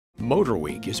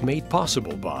MotorWeek is made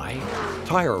possible by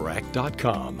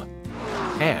TireRack.com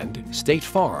and State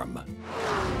Farm.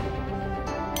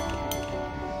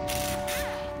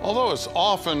 Although it's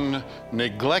often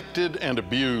neglected and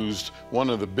abused, one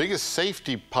of the biggest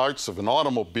safety parts of an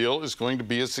automobile is going to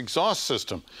be its exhaust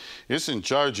system. It's in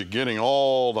charge of getting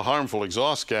all the harmful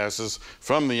exhaust gases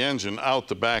from the engine out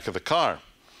the back of the car.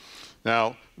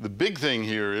 Now, the big thing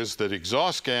here is that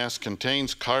exhaust gas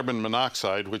contains carbon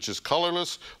monoxide, which is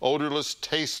colorless, odorless,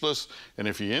 tasteless, and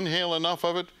if you inhale enough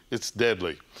of it, it's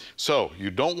deadly. So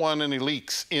you don't want any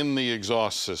leaks in the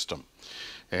exhaust system.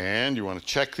 And you want to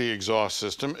check the exhaust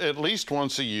system at least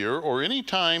once a year or any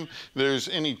time there's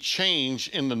any change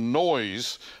in the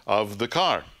noise of the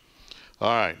car. All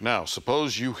right, now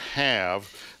suppose you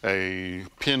have a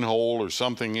pinhole or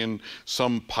something in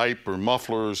some pipe or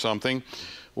muffler or something.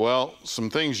 Well, some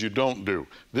things you don't do.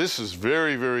 This is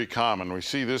very, very common. We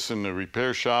see this in the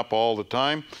repair shop all the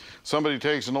time. Somebody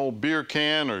takes an old beer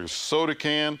can or soda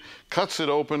can, cuts it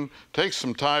open, takes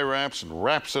some tie wraps and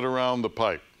wraps it around the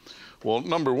pipe. Well,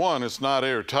 number one, it's not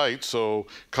airtight, so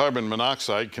carbon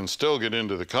monoxide can still get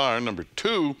into the car. Number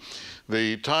two,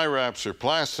 the tie wraps are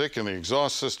plastic and the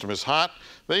exhaust system is hot.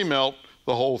 They melt,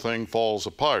 the whole thing falls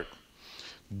apart.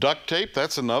 Duct tape,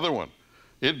 that's another one.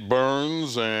 It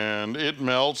burns and it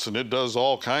melts and it does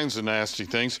all kinds of nasty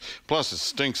things. Plus, it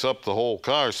stinks up the whole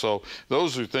car, so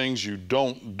those are things you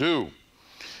don't do.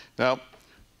 Now,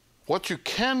 what you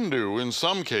can do in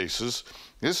some cases,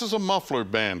 this is a muffler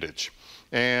bandage.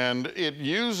 And it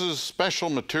uses special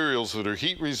materials that are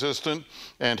heat resistant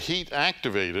and heat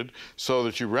activated so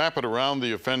that you wrap it around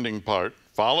the offending part,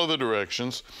 follow the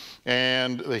directions,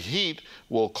 and the heat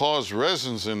will cause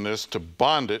resins in this to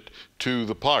bond it to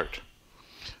the part.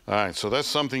 All right, so that's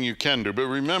something you can do. But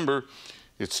remember,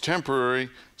 it's temporary,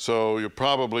 so you'll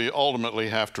probably ultimately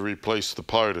have to replace the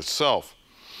part itself.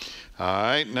 All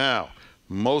right, now,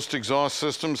 most exhaust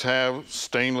systems have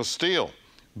stainless steel.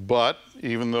 But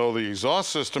even though the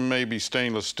exhaust system may be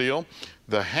stainless steel,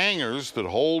 the hangers that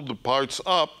hold the parts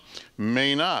up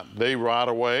may not. They rot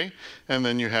away, and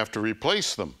then you have to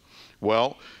replace them.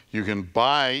 Well, you can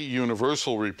buy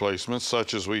universal replacements,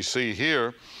 such as we see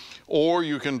here, or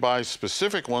you can buy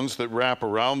specific ones that wrap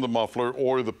around the muffler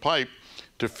or the pipe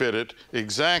to fit it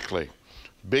exactly.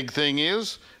 Big thing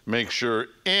is, make sure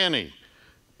any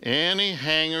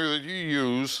hanger that you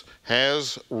use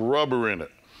has rubber in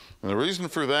it. And the reason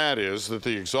for that is that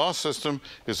the exhaust system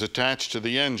is attached to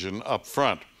the engine up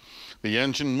front. The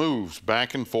engine moves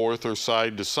back and forth or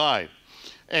side to side.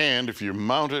 And if you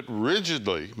mount it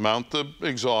rigidly, mount the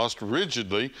exhaust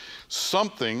rigidly,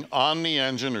 something on the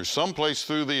engine or someplace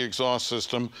through the exhaust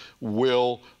system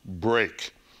will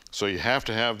break. So you have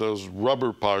to have those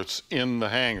rubber parts in the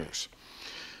hangers.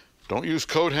 Don't use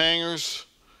coat hangers.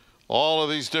 All of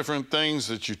these different things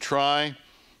that you try,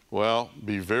 well,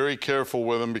 be very careful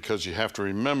with them because you have to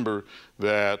remember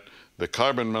that the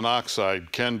carbon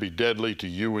monoxide can be deadly to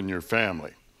you and your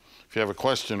family. If you have a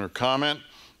question or comment,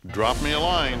 drop me a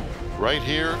line right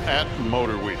here at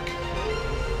MotorWeek.